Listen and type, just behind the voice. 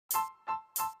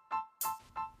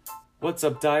What's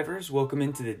up, divers? Welcome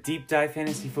into the Deep Dive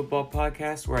Fantasy Football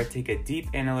Podcast, where I take a deep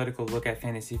analytical look at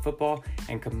fantasy football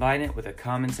and combine it with a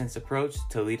common sense approach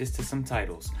to lead us to some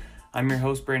titles. I'm your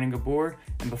host, Brandon Gabor,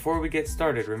 and before we get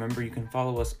started, remember you can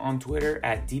follow us on Twitter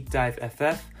at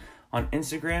DeepDiveFF, on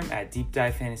Instagram at Deep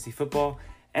Dive Fantasy Football,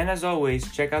 and as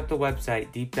always, check out the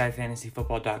website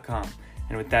deepdivefantasyfootball.com.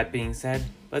 And with that being said,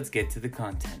 let's get to the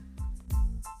content.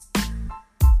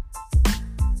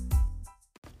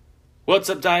 What's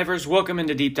up, divers? Welcome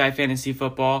into Deep Dive Fantasy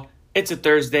Football. It's a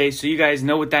Thursday, so you guys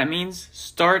know what that means.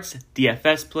 Starts,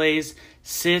 DFS plays,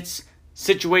 sits,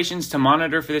 situations to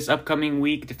monitor for this upcoming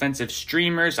week, defensive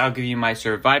streamers. I'll give you my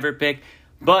survivor pick.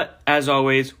 But, as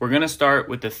always, we're going to start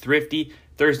with the Thrifty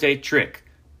Thursday trick.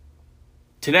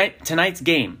 Tonight's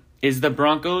game is the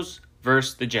Broncos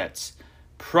versus the Jets.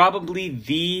 Probably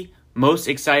the most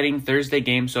exciting Thursday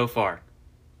game so far.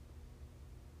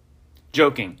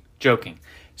 Joking.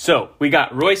 So, we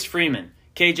got Royce Freeman,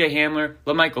 KJ Hamler,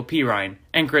 LaMichael Pirine,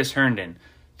 and Chris Herndon.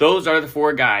 Those are the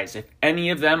four guys. If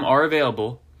any of them are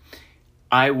available,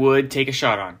 I would take a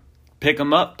shot on. Pick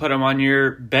them up, put them on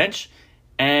your bench,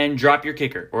 and drop your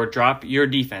kicker, or drop your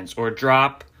defense, or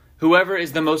drop whoever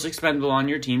is the most expendable on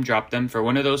your team, drop them for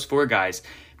one of those four guys.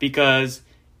 Because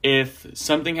if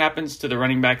something happens to the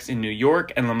running backs in New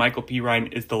York and LaMichael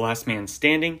Pirine is the last man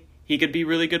standing, he could be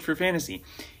really good for fantasy.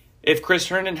 If Chris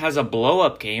Herndon has a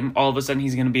blow-up game, all of a sudden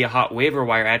he's going to be a hot waiver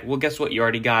wire ad. Well, guess what? You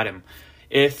already got him.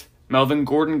 If Melvin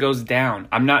Gordon goes down,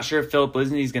 I'm not sure if Phillip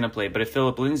Lindsay's going to play, but if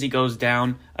Phillip Lindsay goes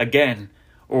down again,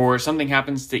 or something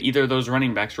happens to either of those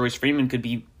running backs, Royce Freeman could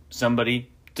be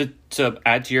somebody to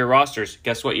add to your rosters.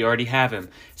 Guess what? You already have him.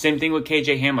 Same thing with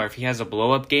KJ Hamler. If he has a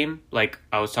blow-up game, like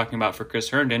I was talking about for Chris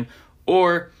Herndon,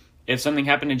 or if something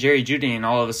happened to Jerry Jeudy and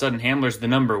all of a sudden Hamler's the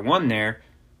number one there,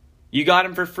 you got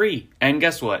him for free. And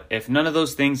guess what? If none of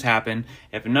those things happen,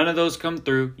 if none of those come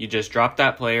through, you just drop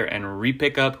that player and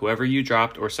re-pick up whoever you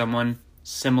dropped or someone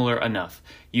similar enough.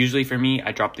 Usually for me,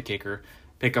 I drop the kicker,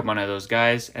 pick up one of those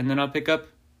guys, and then I'll pick up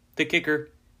the kicker,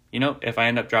 if I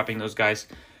end up dropping those guys.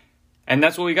 And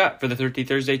that's what we got for the 30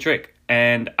 Thursday trick.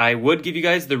 And I would give you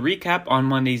guys the recap on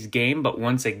Monday's game, but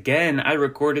once again, I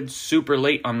recorded super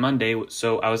late on Monday,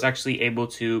 so I was actually able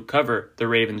to cover the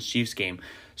Ravens-Chiefs game.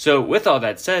 So with all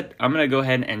that said, I'm going to go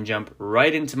ahead and jump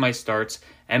right into my starts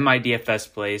and my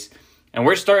DFS plays. And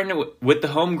we're starting with the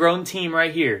homegrown team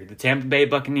right here, the Tampa Bay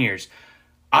Buccaneers.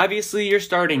 Obviously, you're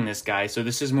starting this guy, so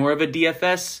this is more of a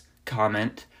DFS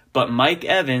comment. But Mike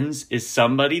Evans is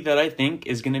somebody that I think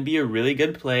is going to be a really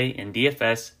good play in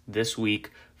DFS this week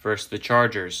versus the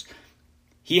Chargers.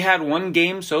 He had one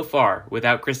game so far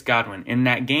without Chris Godwin. In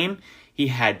that game, he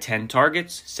had 10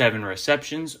 targets, 7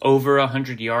 receptions, over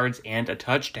 100 yards, and a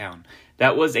touchdown.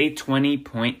 That was a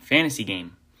 20-point fantasy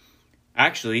game.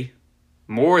 Actually,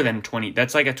 more than 20.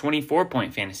 That's like a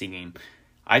 24-point fantasy game.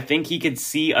 I think he could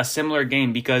see a similar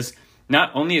game because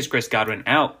not only is Chris Godwin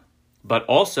out, but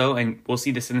also, and we'll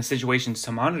see this in the situations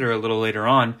to monitor a little later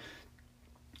on,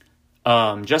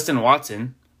 Justin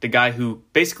Watson, the guy who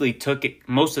basically took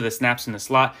most of the snaps in the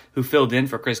slot, who filled in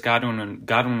for Chris Godwin when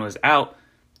Godwin was out,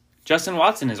 Justin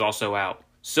Watson is also out.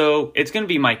 So it's going to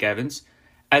be Mike Evans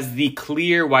as the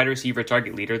clear wide receiver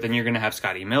target leader. Then you're going to have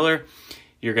Scotty Miller.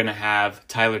 You're going to have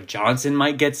Tyler Johnson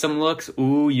might get some looks.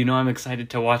 Ooh, I'm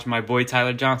excited to watch my boy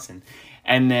Tyler Johnson.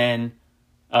 And then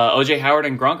O.J. Howard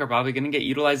and Gronk are probably going to get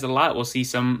utilized a lot. We'll see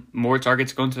some more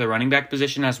targets going to the running back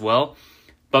position as well.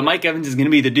 But Mike Evans is going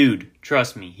to be the dude.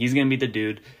 Trust me, he's going to be the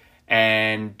dude.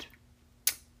 And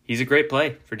he's a great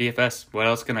play for DFS. What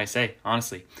else can I say,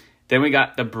 honestly? Then we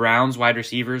got the Browns wide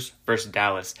receivers versus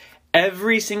Dallas.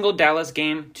 Every single Dallas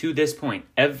game to this point,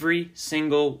 every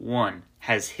single one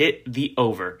has hit the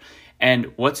over.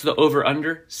 And what's the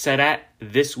over-under set at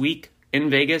this week in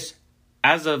Vegas?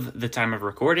 As of the time of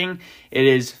recording, it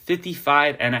is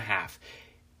 55.5.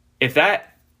 If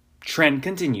that trend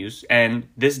continues and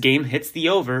this game hits the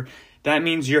over, that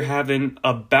means you're having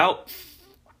about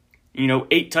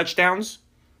 8 touchdowns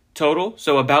total.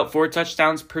 So about 4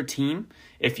 touchdowns per team.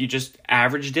 If you just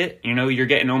averaged it, you're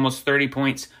getting almost 30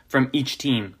 points from each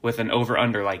team with an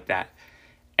over-under like that.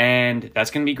 And that's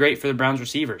going to be great for the Browns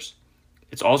receivers.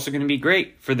 It's also going to be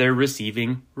great for their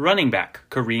receiving running back,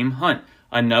 Kareem Hunt.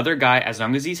 Another guy, as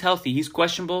long as he's healthy, he's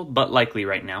questionable, but likely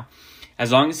right now.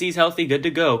 As long as he's healthy, good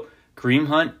to go, Kareem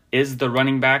Hunt is the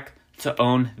running back to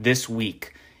own this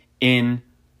week in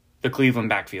the Cleveland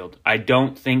backfield. I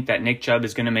don't think that Nick Chubb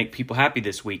is going to make people happy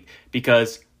this week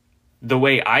because the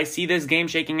way I see this game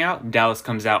shaking out, Dallas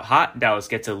comes out hot, Dallas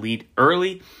gets a lead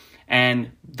early, and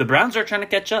the Browns are trying to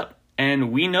catch up.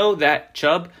 And we know that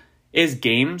Chubb is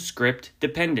game script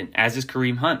dependent, as is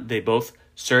Kareem Hunt. They both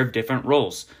serve different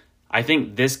roles. I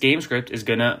think this game script is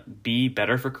going to be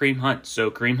better for Kareem Hunt. So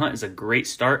Kareem Hunt is a great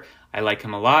start. I like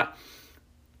him a lot.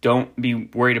 Don't be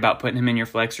worried about putting him in your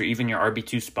flex or even your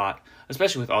RB2 spot,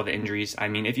 especially with all the injuries. I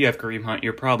mean, if you have Kareem Hunt,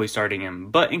 you're probably starting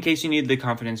him. But in case you need the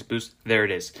confidence boost, there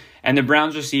it is. And the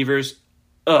Browns receivers,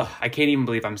 I can't even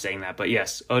believe I'm saying that. But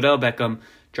yes, Odell Beckham,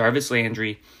 Jarvis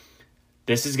Landry.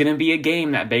 This is going to be a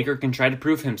game that Baker can try to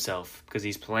prove himself because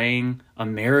he's playing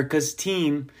America's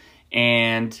team,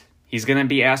 and he's going to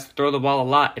be asked to throw the ball a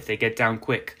lot if they get down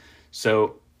quick.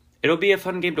 So it'll be a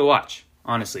fun game to watch,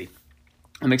 honestly.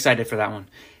 I'm excited for that one.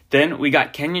 Then we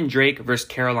got Kenyon Drake versus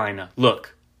Carolina.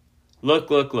 Look.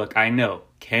 I know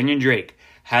Kenyon Drake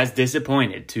has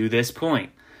disappointed to this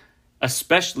point,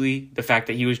 especially the fact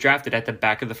that he was drafted at the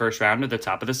back of the first round or the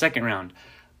top of the second round.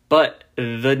 But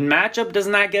the matchup does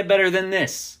not get better than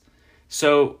this.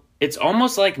 So it's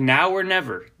almost like now or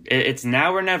never. It's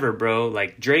now or never, bro.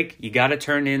 Like, Drake, you got to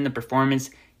turn in the performance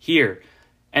here.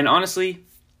 And honestly,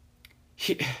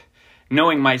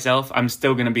 knowing myself, I'm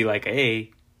still going to be like,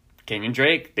 hey, Kenyon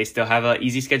Drake, they still have an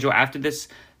easy schedule after this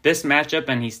matchup,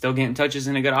 and he's still getting touches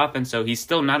in a good offense, so he's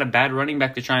still not a bad running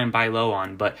back to try and buy low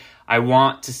on. But I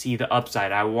want to see the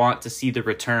upside. I want to see the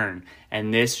return,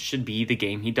 and this should be the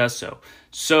game he does so.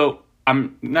 So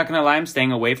I'm not going to lie, I'm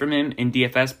staying away from him in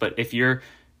DFS, but if you're,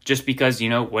 just because you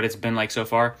know what it's been like so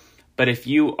far, but if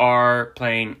you are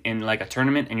playing in like a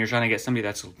tournament and you're trying to get somebody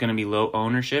that's going to be low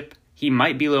ownership, he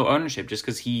might be low ownership just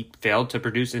because he failed to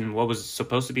produce in what was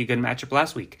supposed to be a good matchup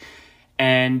last week.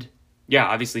 And yeah,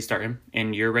 obviously start him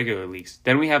in your regular leagues.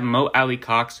 Then we have Mo Alley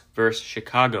Cox versus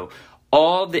Chicago.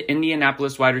 All the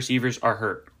Indianapolis wide receivers are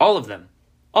hurt. All of them.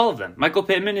 Michael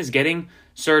Pittman is getting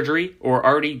surgery or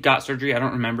already got surgery. I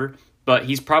don't remember. But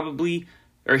he's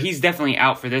definitely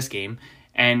out for this game.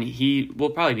 And he will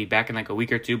probably be back in like a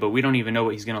week or two, but we don't even know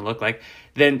what he's going to look like.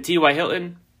 Then T.Y.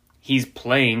 Hilton, he's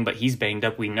playing, but he's banged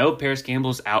up. We know Paris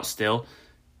Campbell's out still.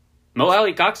 Mo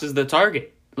Alley Cox is the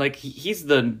target. Like, he's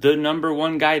the number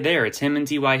one guy there. It's him and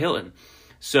T.Y. Hilton.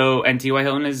 So, and T.Y.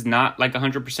 Hilton is not like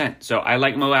 100%. So I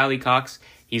like Mo Alley Cox.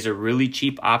 He's a really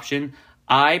cheap option.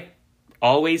 I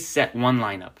always set one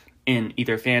lineup in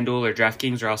either FanDuel or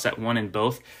DraftKings, or I'll set one in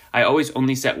both. I always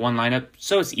only set one lineup,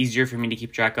 so it's easier for me to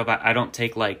keep track of. I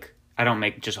don't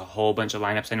make just a whole bunch of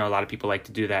lineups. I know a lot of people like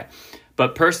to do that.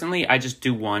 But personally, I just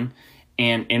do one.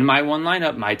 And in my one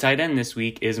lineup, my tight end this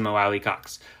week is Mo Alley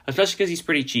Cox, especially because he's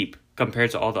pretty cheap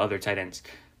compared to all the other tight ends.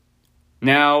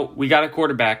 Now, we got a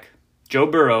quarterback, Joe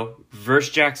Burrow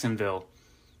versus Jacksonville.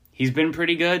 He's been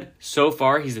pretty good so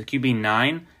far. He's a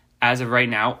QB9 as of right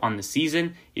now on the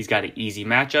season. He's got an easy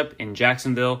matchup in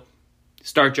Jacksonville.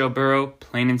 Start Joe Burrow,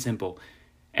 plain and simple.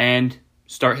 And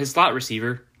start his slot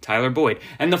receiver, Tyler Boyd.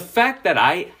 And the fact that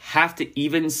I have to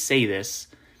even say this,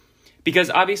 because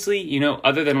obviously, you know,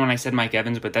 other than when I said Mike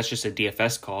Evans, but that's just a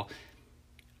DFS call,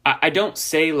 I don't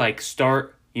say like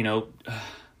start, you know,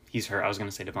 he's hurt. I was going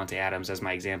to say Devontae Adams as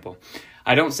my example.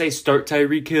 I don't say start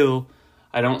Tyreek Hill.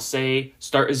 I don't say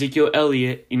start Ezekiel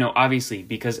Elliott, you know, obviously,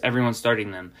 because everyone's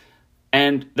starting them.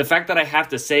 And the fact that I have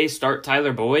to say start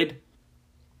Tyler Boyd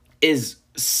is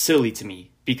silly to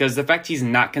me, because the fact he's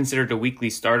not considered a weekly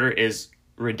starter is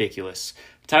ridiculous.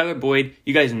 Tyler Boyd,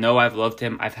 you guys know I've loved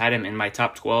him. I've had him in my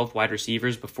top 12 wide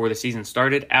receivers before the season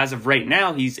started. As of right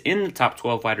now, he's in the top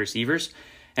 12 wide receivers.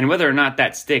 And whether or not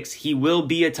that sticks, he will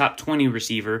be a top 20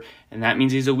 receiver, and that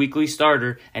means he's a weekly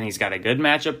starter, and he's got a good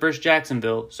matchup versus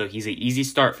Jacksonville, so he's an easy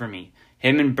start for me.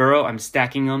 Him and Burrow, I'm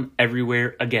stacking them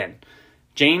everywhere again.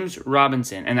 James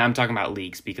Robinson, and I'm talking about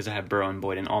leagues because I have Burrow and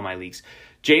Boyd in all my leagues.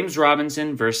 James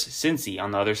Robinson versus Cincy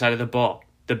on the other side of the ball.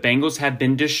 The Bengals have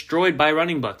been destroyed by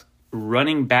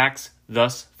running backs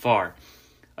thus far.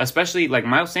 Especially like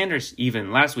Miles Sanders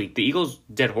even last week. The Eagles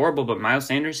did horrible, but Miles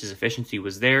Sanders, his efficiency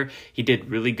was there. He did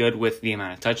really good with the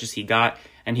amount of touches he got,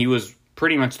 and he was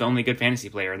pretty much the only good fantasy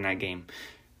player in that game.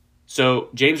 So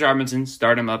James Robinson,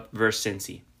 start him up versus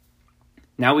Cincy.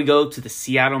 Now we go to the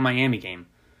Seattle-Miami game.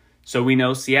 So we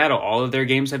know Seattle, all of their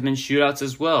games have been shootouts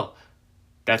as well.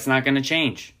 That's not going to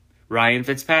change. Ryan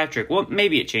Fitzpatrick, well,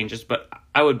 maybe it changes, but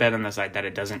I would bet on the side that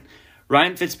it doesn't.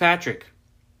 Ryan Fitzpatrick,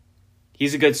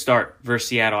 he's a good start versus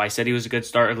Seattle. I said he was a good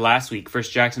start last week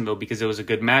versus Jacksonville because it was a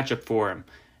good matchup for him.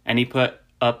 And he put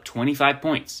up 25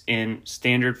 points in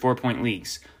standard 4-point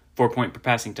leagues, 4-point per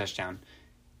passing touchdown.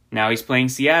 Now he's playing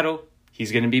Seattle.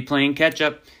 He's going to be playing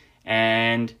catch-up,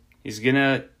 and he's going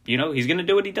to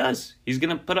do what he does. He's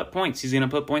going to put up points. He's going to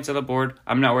put points on the board.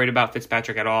 I'm not worried about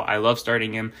Fitzpatrick at all. I love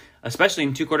starting him, especially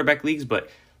in 2 quarterback leagues. But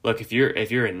look, if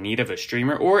you're in need of a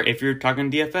streamer, or if you're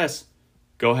talking DFS,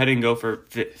 go ahead and go for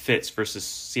Fitz versus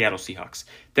Seattle Seahawks.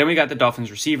 Then we got the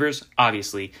Dolphins receivers.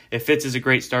 Obviously, if Fitz is a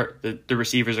great start, the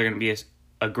receivers are going to be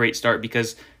a great start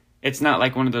because it's not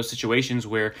like one of those situations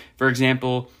where, for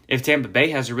example, if Tampa Bay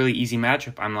has a really easy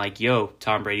matchup, I'm like, yo,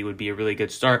 Tom Brady would be a really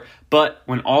good start. But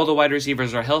when all the wide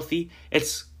receivers are healthy,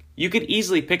 you could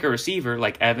easily pick a receiver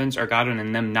like Evans or Godwin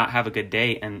and them not have a good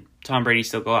day and Tom Brady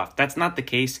still go off. That's not the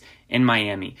case in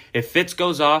Miami. If Fitz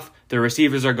goes off, the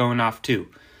receivers are going off too.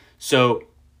 So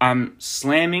I'm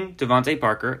slamming Devontae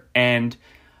Parker, and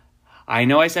I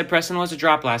know I said Preston was a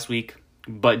drop last week,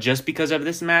 but just because of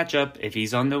this matchup, if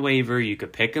he's on the waiver, you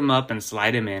could pick him up and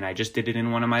slide him in. I just did it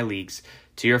in one of my leagues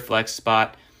to your flex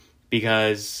spot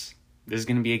because this is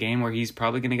going to be a game where he's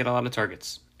probably going to get a lot of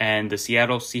targets. And the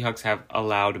Seattle Seahawks have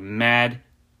allowed mad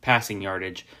passing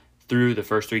yardage through the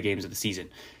first 3 games of the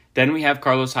season. Then we have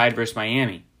Carlos Hyde versus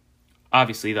Miami.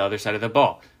 Obviously, the other side of the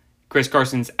ball. Chris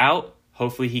Carson's out.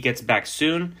 Hopefully he gets back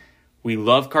soon. We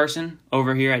love Carson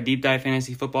over here at Deep Dive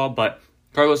Fantasy Football, but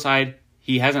Carlos Hyde,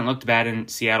 he hasn't looked bad in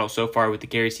Seattle so far with the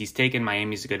carries he's taken.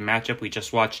 Miami's a good matchup. We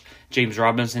just watched James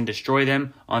Robinson destroy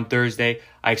them on Thursday.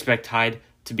 I expect Hyde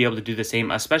to be able to do the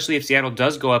same, especially if Seattle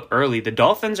does go up early. The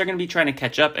Dolphins are going to be trying to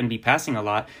catch up and be passing a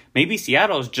lot. Maybe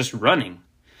Seattle is just running.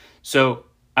 So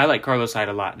I like Carlos Hyde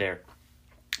a lot there.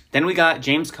 Then we got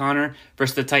James Conner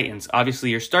versus the Titans.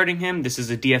 Obviously, you're starting him. This is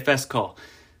a DFS call.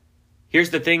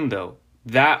 Here's the thing, though.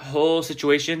 That whole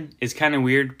situation is kind of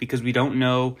weird because we don't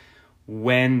know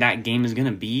when that game is going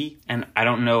to be, and I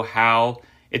don't know how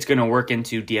it's going to work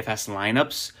into DFS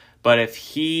lineups. But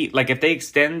if they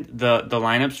extend the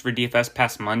lineups for DFS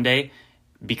past Monday,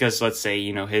 because let's say,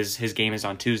 his game is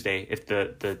on Tuesday, if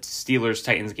the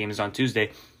Steelers-Titans game is on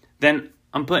Tuesday, then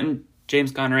I'm putting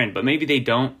James Conner in. But maybe they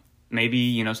don't.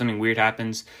 Maybe, something weird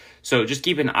happens. So just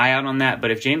keep an eye out on that. But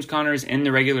if James Conner is in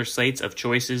the regular slates of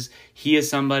choices, he is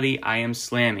somebody I am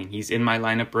slamming. He's in my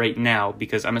lineup right now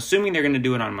because I'm assuming they're going to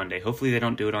do it on Monday. Hopefully they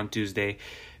don't do it on Tuesday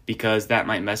because that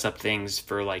might mess up things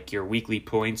for your weekly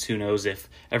points. Who knows if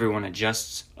everyone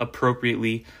adjusts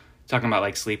appropriately. Talking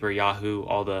about Sleeper, Yahoo,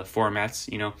 all the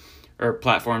formats, or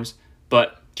platforms.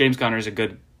 But James Conner is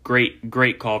a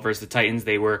great call versus the Titans.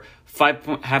 They were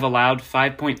have allowed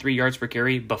 5.3 yards per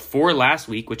carry before last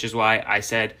week, which is why I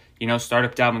said, start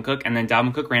up Dalvin Cook, and then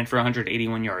Dalvin Cook ran for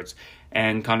 181 yards,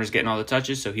 and Connor's getting all the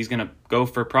touches, so he's going to go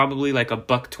for probably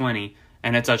 $120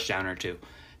 and a touchdown or 2.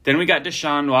 Then we got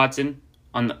Deshaun Watson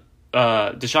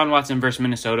Deshaun Watson versus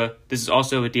Minnesota. This is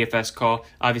also a DFS call.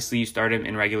 Obviously, you start him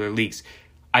in regular leagues.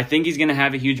 I think he's going to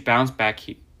have a huge bounce back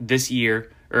this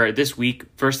week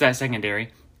versus that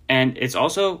secondary. And it's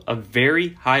also a very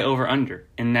high over-under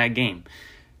in that game,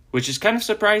 which is kind of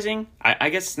surprising. I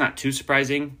guess it's not too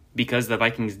surprising because the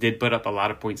Vikings did put up a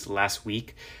lot of points last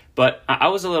week. But I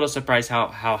was a little surprised how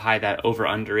high that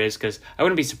over-under is because I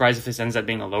wouldn't be surprised if this ends up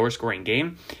being a lower-scoring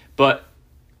game. But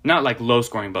not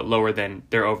low-scoring, but lower than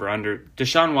their over-under.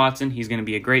 Deshaun Watson, he's going to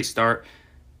be a great start.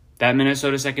 That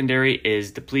Minnesota secondary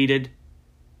is depleted.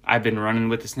 I've been running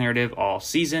with this narrative all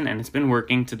season, and it's been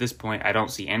working to this point. I don't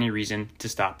see any reason to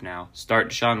stop now. Start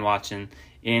Deshaun Watson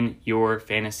in your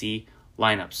fantasy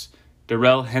lineups.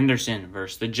 Darrell Henderson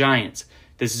versus the Giants.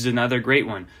 This is another great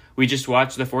one. We just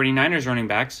watched the 49ers running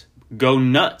backs go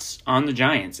nuts on the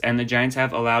Giants, and the Giants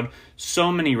have allowed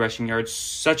so many rushing yards,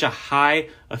 such a high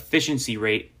efficiency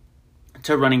rate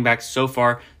to running backs so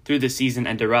far through the season,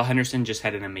 and Darrell Henderson just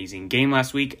had an amazing game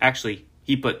last week. Actually,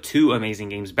 he put 2 amazing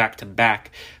games back to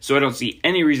back, so I don't see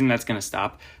any reason that's going to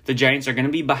stop. The Giants are going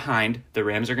to be behind. The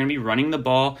Rams are going to be running the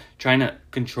ball, trying to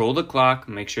control the clock,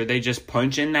 make sure they just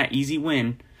punch in that easy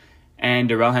win, and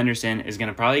Darrell Henderson is going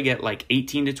to probably get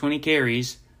 18 to 20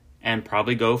 carries and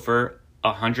probably go for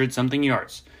 100-something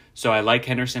yards. So I like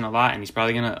Henderson a lot, and he's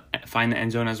probably going to find the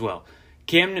end zone as well.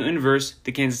 Cam Newton versus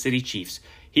the Kansas City Chiefs.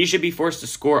 He should be forced to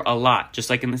score a lot, just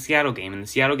like in the Seattle game. In the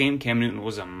Seattle game, Cam Newton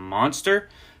was a monster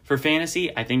for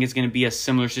fantasy. I think it's going to be a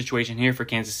similar situation here for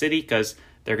Kansas City because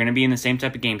they're going to be in the same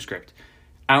type of game script.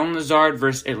 Allen Lazard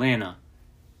versus Atlanta.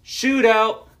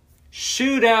 Shootout.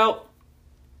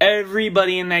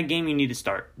 Everybody in that game you need to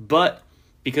start. But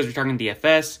because we're talking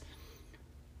DFS,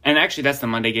 and actually that's the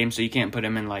Monday game, so you can't put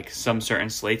him in some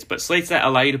certain slates, but slates that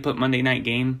allow you to put Monday night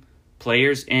game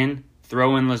players in,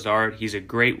 throw in Lazard. He's a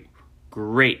great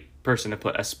person to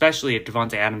put, especially if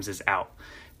Devontae Adams is out.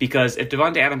 Because if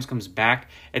Devontae Adams comes back,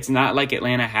 it's not like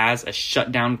Atlanta has a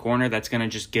shutdown corner that's going to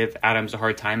just give Adams a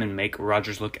hard time and make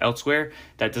Rodgers look elsewhere.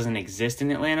 That doesn't exist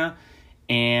in Atlanta.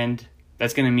 And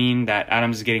that's going to mean that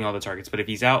Adams is getting all the targets. But if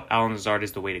he's out, Allen Lazard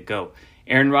is the way to go.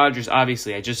 Aaron Rodgers,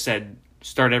 obviously, I just said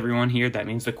start everyone here. That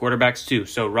means the quarterbacks too.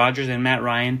 So Rodgers and Matt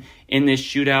Ryan in this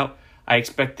shootout. I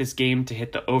expect this game to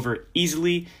hit the over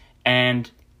easily,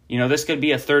 and, this could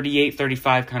be a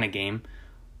 38-35 kind of game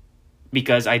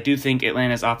because I do think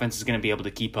Atlanta's offense is going to be able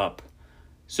to keep up.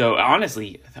 So,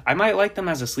 honestly, I might like them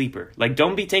as a sleeper. Like,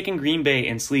 don't be taking Green Bay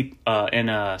in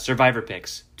Survivor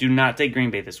picks. Do not take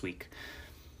Green Bay this week.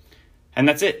 And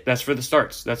that's it. That's for the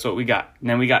starts. That's what we got. And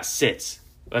then we got sits.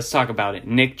 Let's talk about it.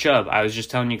 Nick Chubb. I was just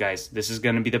telling you guys, this is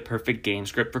going to be the perfect game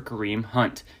script for Kareem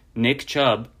Hunt. Nick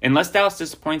Chubb, unless Dallas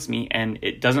disappoints me and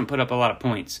it doesn't put up a lot of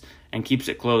points and keeps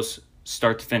it close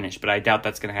start to finish, but I doubt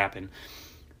that's going to happen.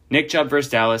 Nick Chubb versus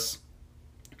Dallas.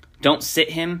 Don't sit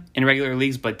him in regular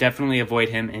leagues, but definitely avoid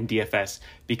him in DFS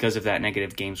because of that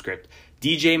negative game script.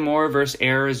 DJ Moore versus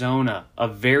Arizona, a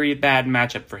very bad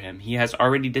matchup for him. He has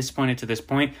already disappointed to this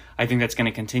point. I think that's going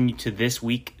to continue to this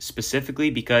week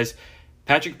specifically because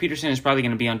Patrick Peterson is probably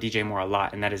going to be on DJ Moore a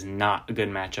lot, and that is not a good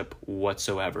matchup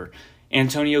whatsoever.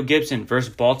 Antonio Gibson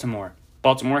versus Baltimore.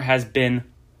 Baltimore has been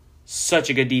such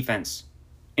a good defense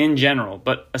in general,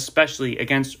 but especially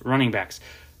against running backs.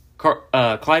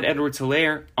 Clyde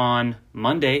Edwards-Helaire on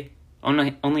Monday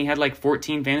only had like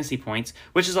 14 fantasy points,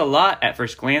 which is a lot at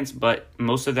first glance, but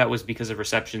most of that was because of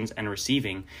receptions and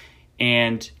receiving.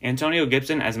 And Antonio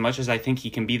Gibson, as much as I think he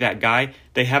can be that guy,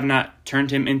 they have not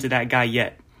turned him into that guy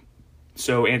yet.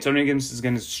 So Antonio Gibson is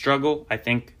going to struggle, I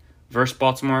think, versus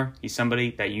Baltimore. He's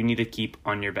somebody that you need to keep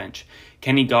on your bench.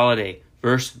 Kenny Golladay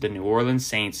versus the New Orleans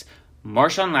Saints.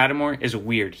 Marshawn Lattimore is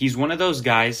weird. He's one of those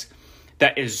guys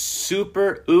that is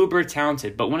super uber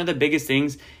talented, but one of the biggest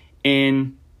things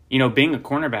in being a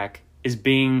cornerback is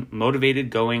being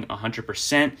motivated, going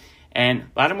 100%. And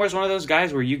Lattimore is one of those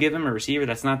guys where you give him a receiver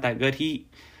that's not that good, he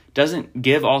doesn't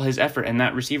give all his effort, and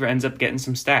that receiver ends up getting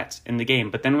some stats in the game.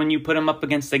 But then when you put him up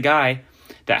against a guy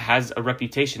that has a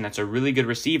reputation that's a really good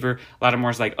receiver,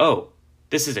 Lattimore's like, oh,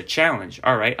 this is a challenge.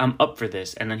 All right, I'm up for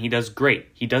this. And then he does great.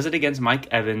 He does it against Mike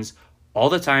Evans all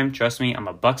the time. Trust me, I'm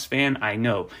a Bucs fan. I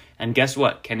know. And guess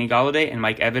what? Kenny Golladay and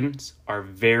Mike Evans are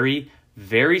very,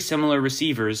 very similar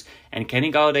receivers. And Kenny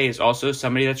Golladay is also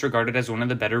somebody that's regarded as one of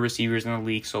the better receivers in the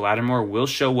league. So Lattimore will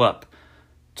show up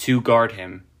to guard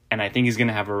him. And I think he's going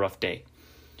to have a rough day.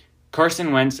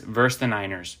 Carson Wentz versus the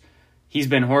Niners. He's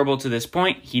been horrible to this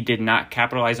point. He did not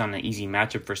capitalize on the easy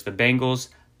matchup versus the Bengals.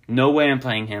 No way I'm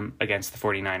playing him against the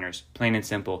 49ers. Plain and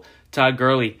simple. Todd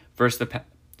Gurley versus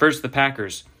the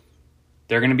Packers.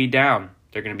 They're going to be down.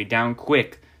 They're going to be down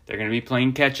quick. They're going to be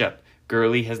playing catch-up.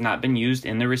 Gurley has not been used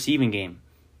in the receiving game.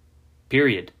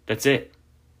 Period. That's it.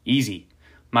 Easy.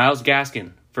 Myles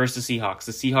Gaskin versus the Seahawks.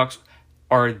 The Seahawks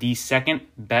are the second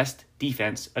best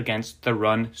defense against the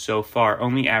run so far,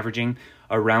 only averaging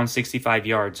around 65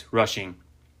 yards rushing.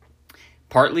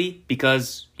 Partly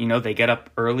because, they get up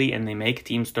early and they make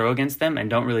teams throw against them and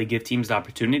don't really give teams the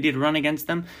opportunity to run against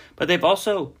them. But they've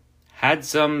also had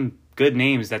some good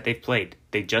names that they've played.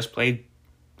 They just played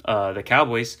the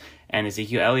Cowboys, and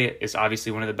Ezekiel Elliott is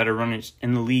obviously one of the better runners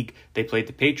in the league. They played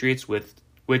the Patriots,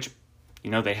 which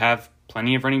they have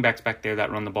plenty of running backs back there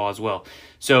that run the ball as well.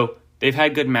 So they've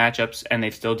had good matchups, and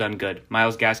they've still done good.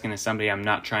 Myles Gaskin is somebody I'm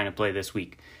not trying to play this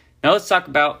week. Now let's talk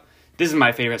about, this is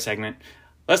my favorite segment.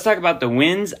 Let's talk about the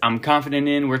wins I'm confident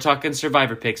in. We're talking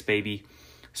Survivor picks, baby.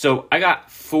 So I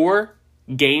got 4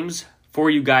 games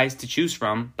for you guys to choose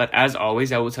from, but as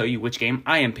always, I will tell you which game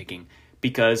I am picking,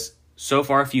 because so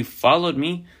far, if you followed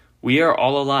me, we are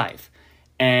all alive.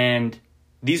 And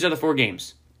these are the 4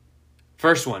 games.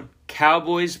 First one,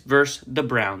 Cowboys versus the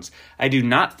Browns. I do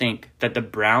not think that the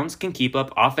Browns can keep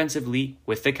up offensively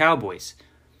with the Cowboys.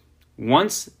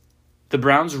 Once the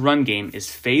Browns' run game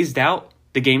is phased out,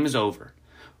 the game is over.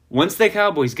 Once the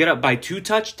Cowboys get up by 2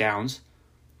 touchdowns,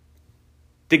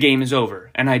 the game is over.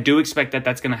 And I do expect that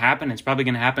that's going to happen. It's probably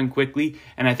going to happen quickly.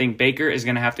 And I think Baker is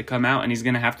going to have to come out and he's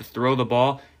going to have to throw the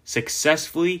ball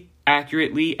successfully,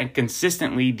 accurately, and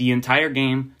consistently the entire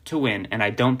game to win. And I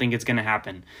don't think it's going to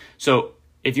happen. So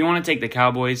if you want to take the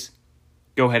Cowboys,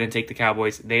 go ahead and take the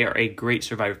Cowboys. They are a great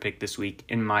Survivor pick this week,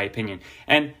 in my opinion.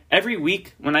 And every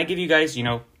week when I give you guys,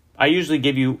 I usually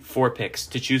give you 4 picks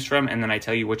to choose from, and then I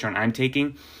tell you which one I'm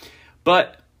taking.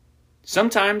 But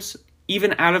sometimes,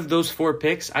 even out of those 4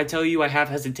 picks, I tell you I have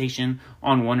hesitation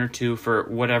on 1 or 2 for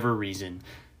whatever reason.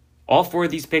 All 4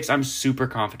 of these picks I'm super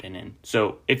confident in.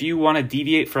 So if you want to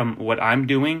deviate from what I'm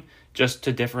doing just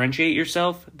to differentiate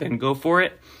yourself, then go for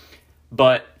it.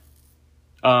 But,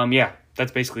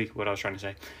 that's basically what I was trying to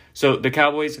say. So the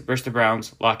Cowboys versus the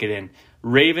Browns, lock it in.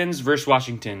 Ravens versus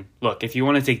Washington. Look, if you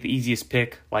want to take the easiest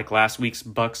pick, like last week's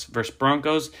Bucks versus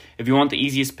Broncos, if you want the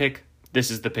easiest pick,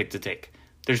 this is the pick to take.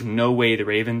 There's no way the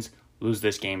Ravens lose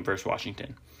this game versus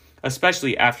Washington,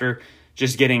 especially after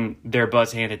just getting their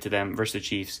butts handed to them versus the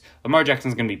Chiefs. Lamar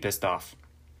Jackson's going to be pissed off.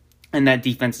 And that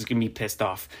defense is going to be pissed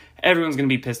off. Everyone's going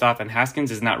to be pissed off, and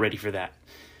Haskins is not ready for that.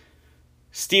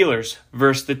 Steelers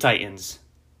versus the Titans.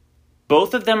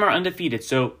 Both of them are undefeated,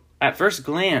 so at first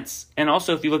glance, and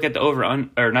also if you look at the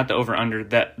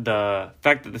the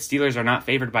fact that the Steelers are not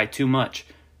favored by too much,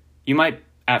 you might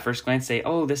at first glance say,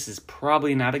 oh, this is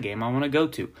probably not a game I want to go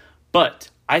to.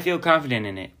 But I feel confident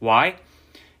in it. Why?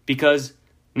 Because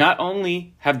not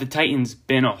only have the Titans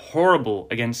been horrible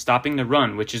against stopping the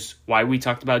run, which is why we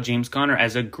talked about James Conner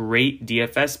as a great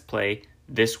DFS play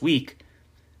this week,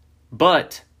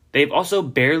 but they've also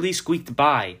barely squeaked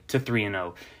by to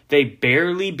 3-0. They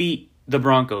barely beat the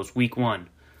Broncos week 1.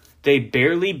 They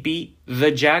barely beat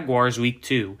the Jaguars week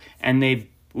 2. And they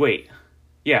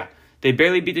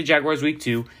barely beat the Jaguars week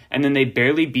 2. And then they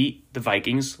barely beat the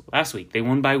Vikings last week. They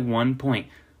won by 1 point.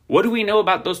 What do we know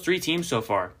about those 3 teams so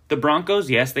far? The Broncos,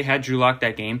 yes, they had Drew Lock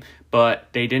that game, but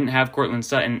they didn't have Courtland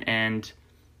Sutton. And,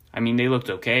 I mean, they looked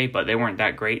okay, but they weren't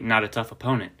that great. Not a tough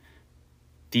opponent.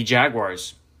 The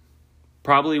Jaguars,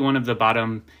 probably one of the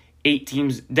bottom 8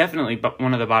 teams, definitely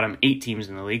one of the bottom 8 teams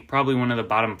in the league, probably one of the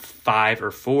bottom 5 or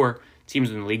 4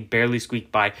 teams in the league, barely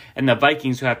squeaked by. And the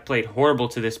Vikings, who have played horrible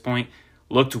to this point,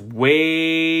 looked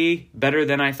way better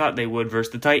than I thought they would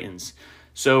versus the Titans.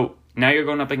 So now you're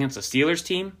going up against a Steelers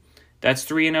team that's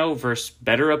 3-0 versus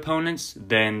better opponents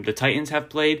than the Titans have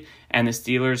played, and the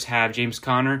Steelers have James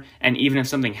Conner, and even if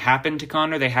something happened to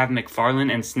Conner, they have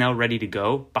McFarland and Snell ready to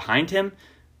go behind him.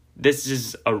 This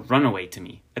is a runaway to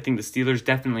me. I think the Steelers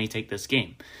definitely take this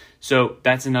game. So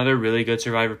that's another really good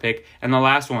survivor pick. And the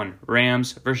last one,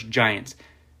 Rams versus Giants.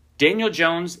 Daniel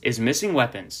Jones is missing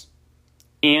weapons,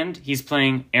 and he's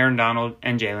playing Aaron Donald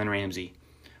and Jalen Ramsey.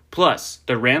 Plus,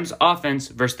 the Rams offense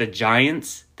versus the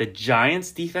Giants. The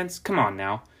Giants defense? Come on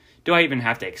now. Do I even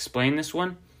have to explain this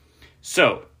one?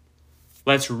 So,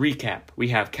 let's recap. We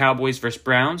have Cowboys versus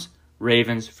Browns,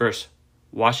 Ravens versus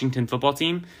Washington football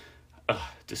team.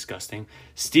 Disgusting.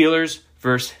 Steelers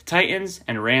versus Titans,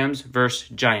 and Rams versus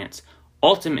Giants.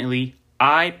 Ultimately,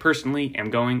 I personally am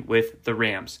going with the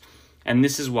Rams. And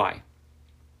this is why.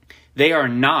 They are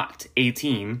not a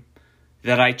team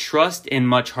that I trust in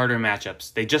much harder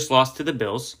matchups. They just lost to the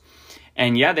Bills.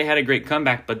 And yeah, they had a great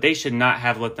comeback, but they should not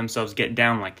have let themselves get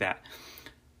down like that.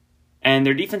 And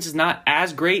their defense is not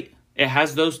as great. It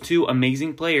has those 2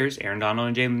 amazing players, Aaron Donald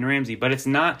and Jalen Ramsey, but it's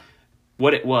not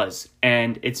what it was.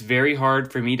 And it's very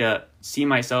hard for me to see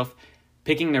myself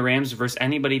picking the Rams versus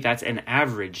anybody that's an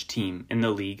average team in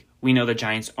the league. We know the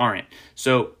Giants aren't.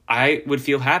 So I would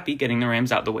feel happy getting the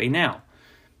Rams out the way now.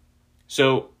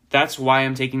 So that's why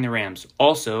I'm taking the Rams.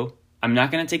 Also, I'm not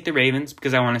going to take the Ravens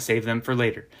because I want to save them for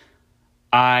later.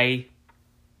 I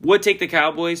would take the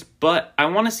Cowboys, but I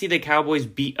want to see the Cowboys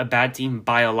beat a bad team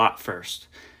by a lot first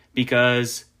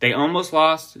because they almost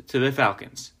lost to the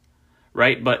Falcons.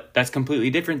 Right? But that's completely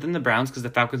different than the Browns because the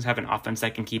Falcons have an offense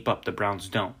that can keep up. The Browns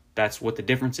don't. That's what the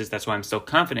difference is. That's why I'm so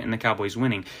confident in the Cowboys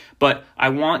winning. But I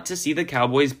want to see the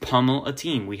Cowboys pummel a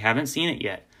team. We haven't seen it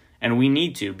yet. And we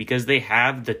need to because they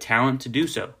have the talent to do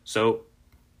so. So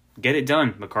get it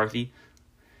done, McCarthy.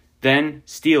 Then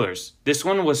Steelers. This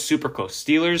one was super close.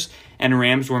 Steelers and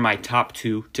Rams were my top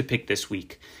 2 to pick this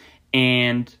week.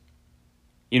 And,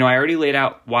 I already laid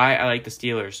out why I like the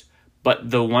Steelers. But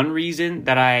the one reason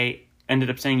that I ended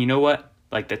up saying, you know what,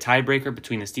 like the tiebreaker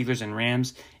between the Steelers and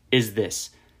Rams is this.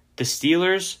 The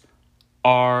Steelers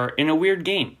are in a weird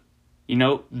game.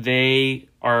 They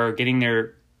are getting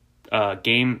their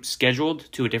game scheduled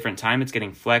to a different time. It's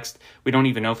getting flexed. We don't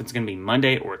even know if it's going to be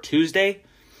Monday or Tuesday.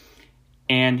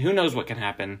 And who knows what can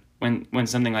happen when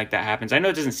something like that happens. I know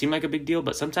it doesn't seem like a big deal,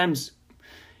 but sometimes,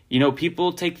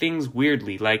 people take things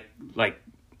weirdly. Like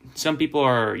some people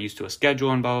are used to a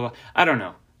schedule and blah, blah, blah. I don't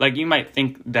know. Like, you might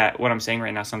think that what I'm saying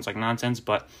right now sounds like nonsense,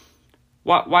 but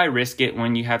why risk it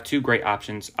when you have 2 great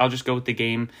options? I'll just go with the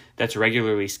game that's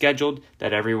regularly scheduled,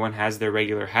 that everyone has their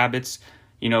regular habits,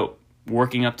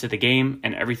 working up to the game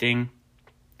and everything.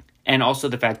 And also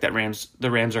the fact that the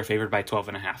Rams are favored by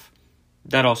 12.5.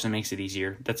 That also makes it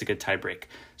easier. That's a good tie break.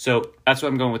 So that's why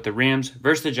I'm going with the Rams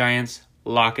versus the Giants.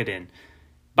 Lock it in.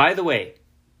 By the way,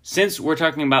 since we're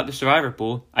talking about the survivor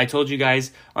pool, I told you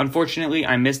guys, unfortunately,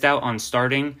 I missed out on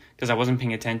starting because I wasn't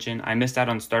paying attention. I missed out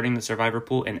on starting the survivor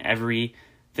pool in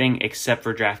everything except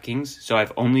for DraftKings. So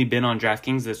I've only been on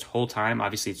DraftKings this whole time.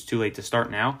 Obviously, it's too late to start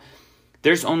now.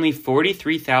 There's only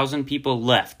 43,000 people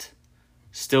left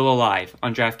still alive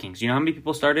on DraftKings. You know how many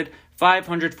people started?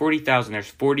 540,000. There's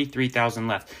 43,000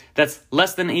 left. That's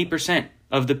less than 8%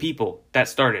 of the people that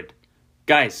started.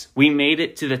 Guys, we made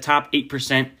it to the top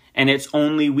 8%, and it's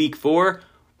only week 4.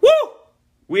 Woo!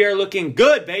 We are looking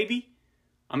good, baby.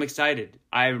 I'm excited.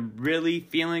 I'm really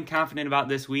feeling confident about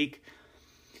this week.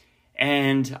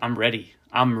 And I'm ready.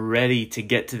 I'm ready to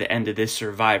get to the end of this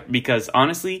Survivor. Because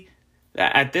honestly,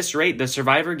 at this rate, the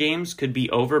Survivor games could be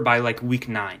over by like week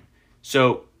 9.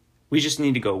 So we just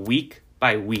need to go week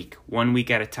by week, 1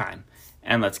 week at a time.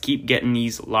 And let's keep getting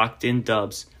these locked in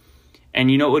dubs.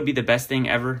 And you know what would be the best thing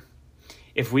ever?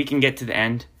 If we can get to the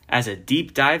end as a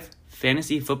deep dive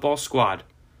fantasy football squad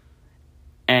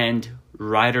and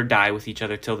ride or die with each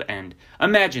other till the end.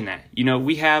 Imagine that.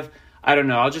 We have, I don't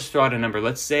know, I'll just throw out a number.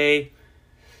 Let's say,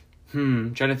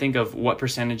 trying to think of what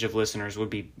percentage of listeners would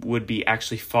be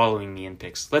actually following me in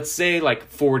picks. Let's say like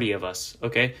 40 of us,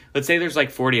 okay? Let's say there's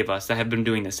like 40 of us that have been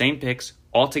doing the same picks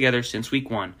all together since week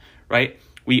 1, right?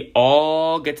 We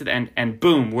all get to the end and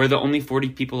boom, we're the only 40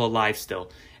 people alive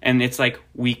still. And it's like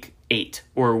week 8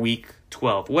 or week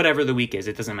 12, whatever the week is,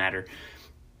 it doesn't matter.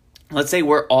 Let's say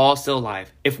we're all still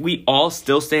alive. If we all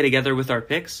still stay together with our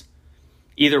picks,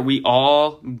 either we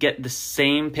all get the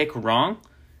same pick wrong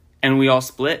and we all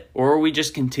split, or we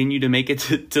just continue to make it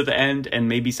to the end and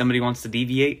maybe somebody wants to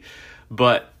deviate.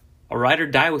 But ride or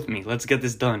die with me. Let's get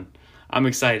this done. I'm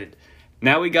excited.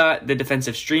 Now we got the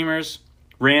defensive streamers.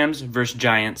 Rams versus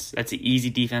Giants. That's an easy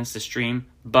defense to stream.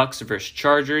 Bucks versus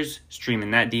Chargers.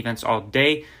 Streaming that defense all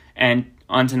day. And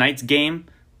on tonight's game,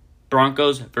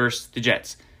 Broncos versus the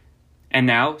Jets. And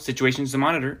now, situations to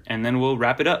monitor, and then we'll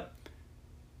wrap it up.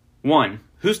 1.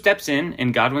 Who steps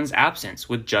in Godwin's absence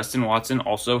with Justin Watson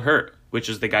also hurt, which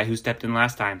is the guy who stepped in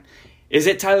last time? Is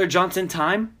it Tyler Johnson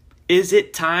time? Is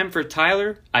it time for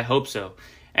Tyler? I hope so.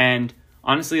 And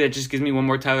honestly, that just gives me one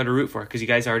more Tyler to root for, because you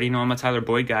guys already know I'm a Tyler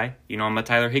Boyd guy. You know I'm a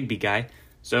Tyler Higbee guy.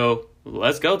 So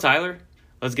let's go, Tyler.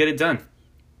 Let's get it done.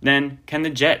 Then, can the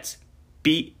Jets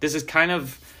beat... This is kind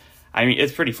of...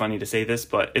 it's pretty funny to say this,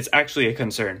 but it's actually a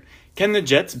concern. Can the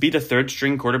Jets beat a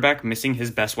third-string quarterback missing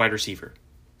his best wide receiver?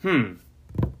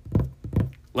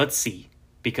 Let's see,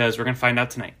 because we're going to find out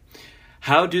tonight.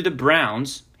 How do the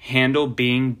Browns handle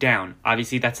being down?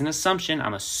 Obviously, that's an assumption.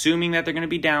 I'm assuming that they're going to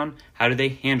be down. How do they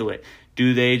handle it?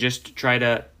 Do they just try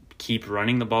to keep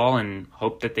running the ball and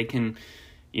hope that they can,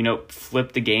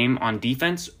 flip the game on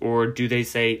defense? Or do they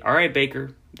say, all right,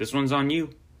 Baker, this one's on you.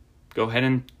 Go ahead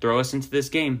and throw us into this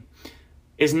game.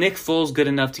 Is Nick Foles good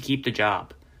enough to keep the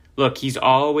job? Look, he's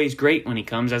always great when he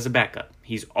comes as a backup.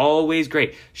 He's always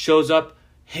great. Shows up,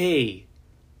 hey,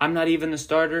 I'm not even the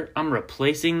starter. I'm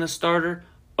replacing the starter.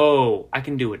 Oh, I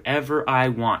can do whatever I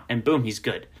want. And boom, he's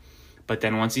good. But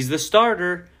then once he's the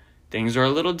starter, things are a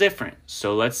little different.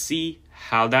 So let's see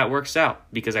how that works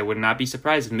out. Because I would not be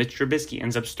surprised if Mitch Trubisky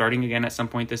ends up starting again at some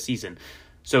point this season.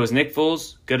 So is Nick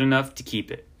Foles good enough to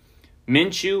keep it?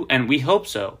 Minshew, and we hope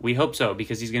so,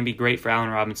 because he's going to be great for Allen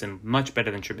Robinson, much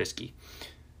better than Trubisky.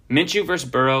 Minshew versus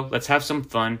Burrow, let's have some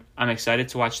fun. I'm excited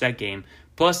to watch that game.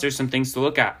 Plus, there's some things to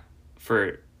look out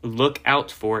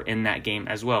for in that game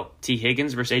as well. T.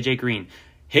 Higgins versus A.J. Green.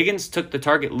 Higgins took the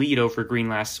target lead over Green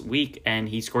last week, and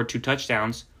he scored 2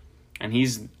 touchdowns, and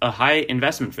he's a high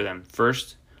investment for them.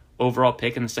 First overall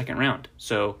pick in the second round.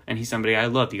 And he's somebody I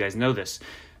love. You guys know this.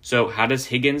 So how does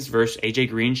Higgins versus A.J.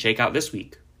 Green shake out this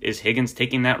week? Is Higgins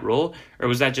taking that role, or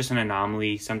was that just an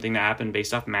anomaly, something that happened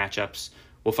based off matchups?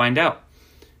 We'll find out.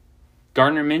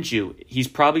 Gardner Minshew, he's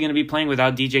probably going to be playing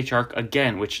without DJ Chark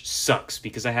again, which sucks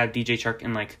because I have DJ Chark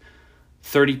in like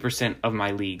 30% of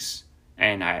my leagues,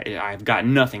 and I've got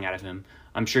nothing out of him.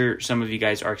 I'm sure some of you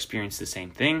guys are experiencing the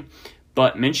same thing,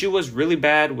 but Minshew was really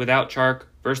bad without Chark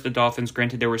versus the Dolphins.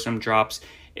 Granted, there were some drops.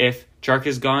 If Chark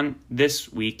is gone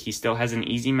this week, he still has an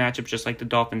easy matchup just like the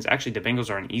Dolphins. Actually, the Bengals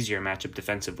are an easier matchup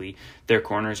defensively. Their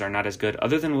corners are not as good.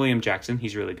 Other than William Jackson,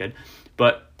 he's really good.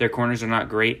 But their corners are not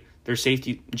great. Their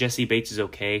safety, Jesse Bates, is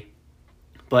okay.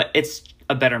 But it's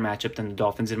a better matchup than the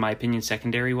Dolphins, in my opinion,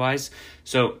 secondary-wise.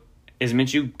 So is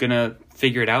Minshew going to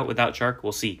figure it out without Chark?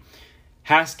 We'll see.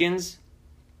 Haskins,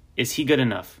 is he good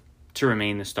enough to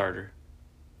remain the starter?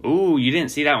 Ooh, you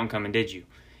didn't see that one coming, did you?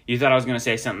 You thought I was going to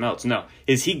say something else. No.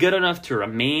 Is he good enough to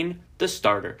remain the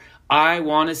starter? I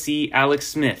want to see Alex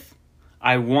Smith.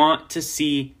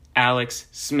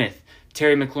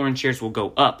 Terry McLaurin shares will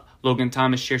go up. Logan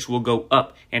Thomas shares will go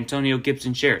up. Antonio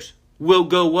Gibson shares will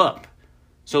go up.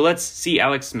 So let's see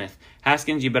Alex Smith.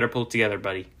 Haskins, you better pull it together,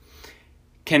 buddy.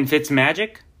 Can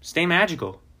Fitzmagic stay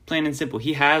magical? Plain and simple.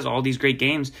 He has all these great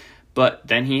games, but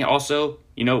then he also,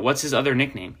 what's his other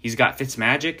nickname? He's got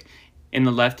Fitzmagic in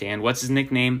the left hand. What's his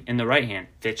nickname in the right hand?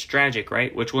 Fitztragic,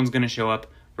 right? Which one's going to show up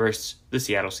versus the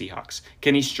Seattle Seahawks?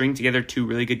 Can he string together 2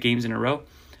 really good games in a row?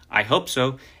 I hope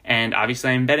so, and obviously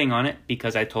I'm betting on it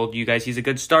because I told you guys he's a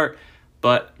good start,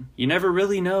 but you never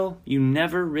really know. You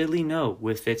never really know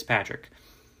with Fitzpatrick.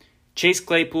 Chase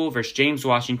Claypool versus James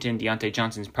Washington. Deontay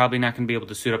Johnson's probably not going to be able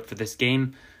to suit up for this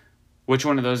game. Which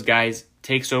one of those guys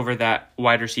takes over that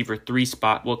wide receiver 3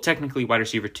 spot? Well, technically wide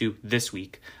receiver 2 this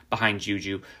week behind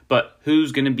Juju. But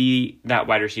who's going to be that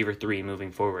wide receiver 3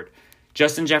 moving forward?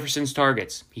 Justin Jefferson's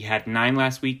targets. He had 9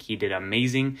 last week. He did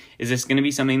amazing. Is this going to be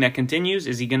something that continues?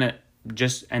 Is he going to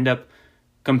just end up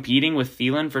competing with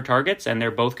Thielen for targets? And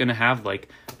they're both going to have like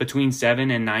between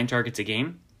 7 and 9 targets a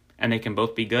game? And they can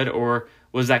both be good? Or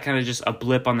was that kind of just a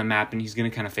blip on the map and he's going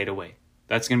to kind of fade away?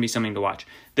 That's going to be something to watch.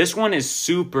 This one is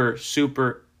super,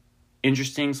 super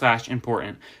interesting /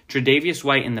 important. Tre'Davious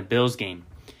White in the Bills game.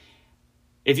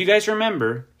 If you guys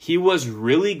remember, he was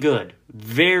really good,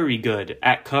 very good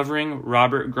at covering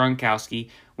Robert Gronkowski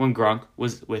when Gronk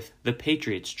was with the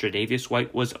Patriots. Tre'Davious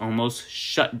White was almost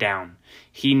shut down.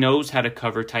 He knows how to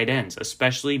cover tight ends,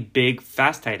 especially big,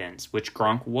 fast tight ends, which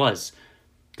Gronk was.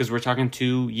 Because we're talking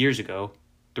 2 years ago,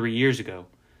 3 years ago.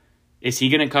 Is he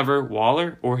going to cover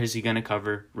Waller or is he going to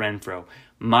cover Renfrow?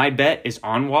 My bet is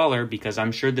on Waller because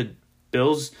I'm sure the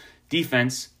Bills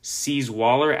defense sees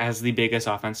Waller as the biggest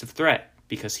offensive threat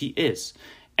because he is.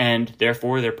 And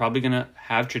therefore, they're probably going to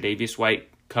have Tre'Davious White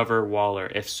cover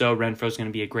Waller. If so, Renfrow's going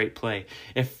to be a great play.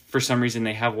 If for some reason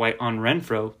they have White on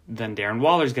Renfrow, then Darren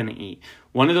Waller's going to eat.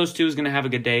 One of those two is going to have a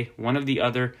good day. One of the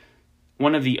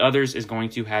others is going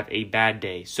to have a bad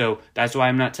day. So that's why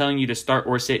I'm not telling you to start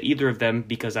or sit either of them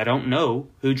because I don't know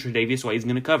who Tre'Davious White is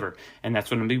going to cover. And that's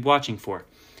what I'm going to be watching for.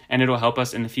 And it'll help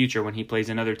us in the future when he plays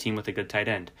another team with a good tight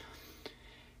end.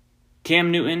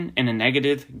 Cam Newton in a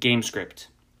negative game script.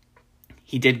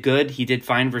 He did good. He did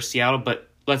fine versus Seattle, but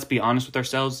let's be honest with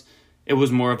ourselves. It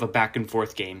was more of a back and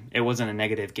forth game. It wasn't a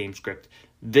negative game script.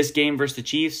 This game versus the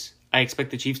Chiefs, I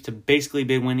expect the Chiefs to basically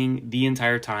be winning the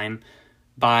entire time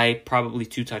by probably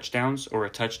 2 touchdowns or a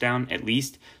touchdown at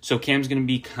least. So Cam's going to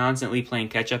be constantly playing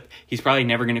catch up. He's probably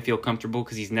never going to feel comfortable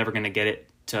because he's never going to get it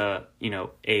to,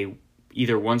 a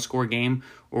either 1-score game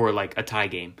or like a tie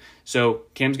game. So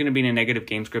Cam's going to be in a negative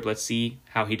game script. Let's see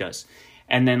how he does.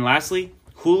 And then lastly,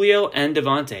 Julio and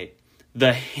Devontae,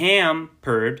 the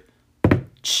hampered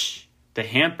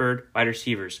wide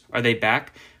receivers. Are they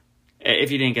back?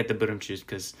 If you didn't get the boom choose,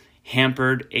 because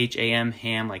hampered, H-A-M,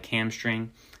 ham, like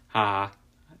hamstring.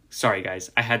 Sorry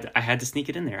guys, I had to sneak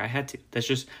it in there. I had to. That's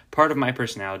just part of my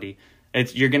personality.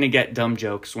 You're going to get dumb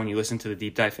jokes when you listen to the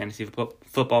Deep Dive Fantasy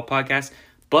Football podcast,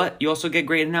 but you also get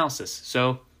great analysis.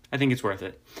 So I think it's worth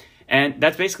it. And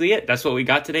that's basically it. That's what we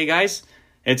got today, guys.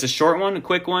 It's a short one, a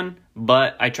quick one,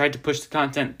 but I tried to push the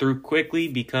content through quickly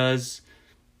because,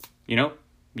 you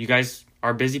guys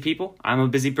are busy people. I'm a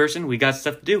busy person. We got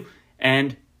stuff to do.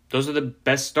 And those are the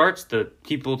best starts, the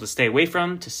people to stay away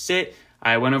from, to sit.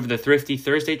 I went over the Thrifty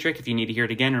Thursday trick. If you need to hear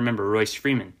it again, remember Royce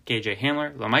Freeman, KJ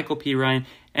Hamler, LaMichael Pirine,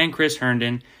 and Chris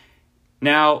Herndon.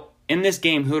 Now, in this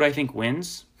game, who do I think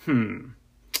wins?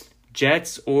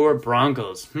 Jets or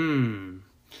Broncos? I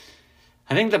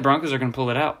think the Broncos are going to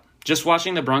pull it out. Just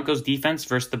watching the Broncos defense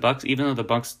versus the Bucs, even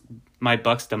though my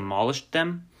Bucs demolished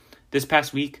them this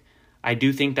past week, I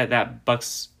do think that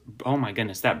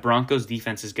Broncos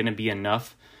defense is going to be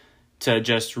enough to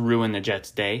just ruin the Jets'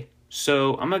 day.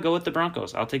 So I'm going to go with the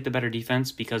Broncos. I'll take the better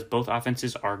defense because both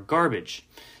offenses are garbage.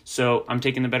 So I'm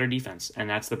taking the better defense, and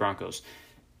that's the Broncos.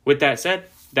 With that said,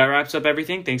 that wraps up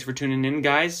everything. Thanks for tuning in,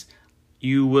 guys.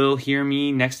 You will hear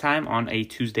me next time on a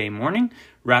Tuesday morning,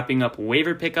 wrapping up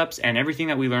waiver pickups and everything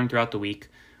that we learned throughout the week.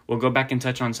 We'll go back and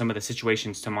touch on some of the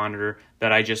situations to monitor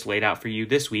that I just laid out for you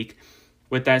this week.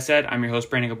 With that said, I'm your host,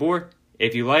 Brandon Gabor.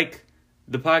 If you like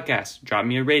the podcast, drop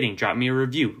me a rating, drop me a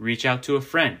review, reach out to a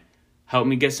friend. Help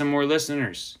me get some more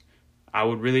listeners. I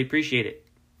would really appreciate it.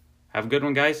 Have a good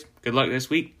one, guys. Good luck this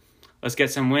week. Let's get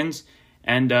some wins.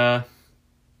 And go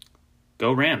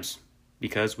Rams.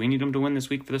 Because we need them to win this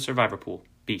week for the Survivor Pool.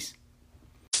 Peace.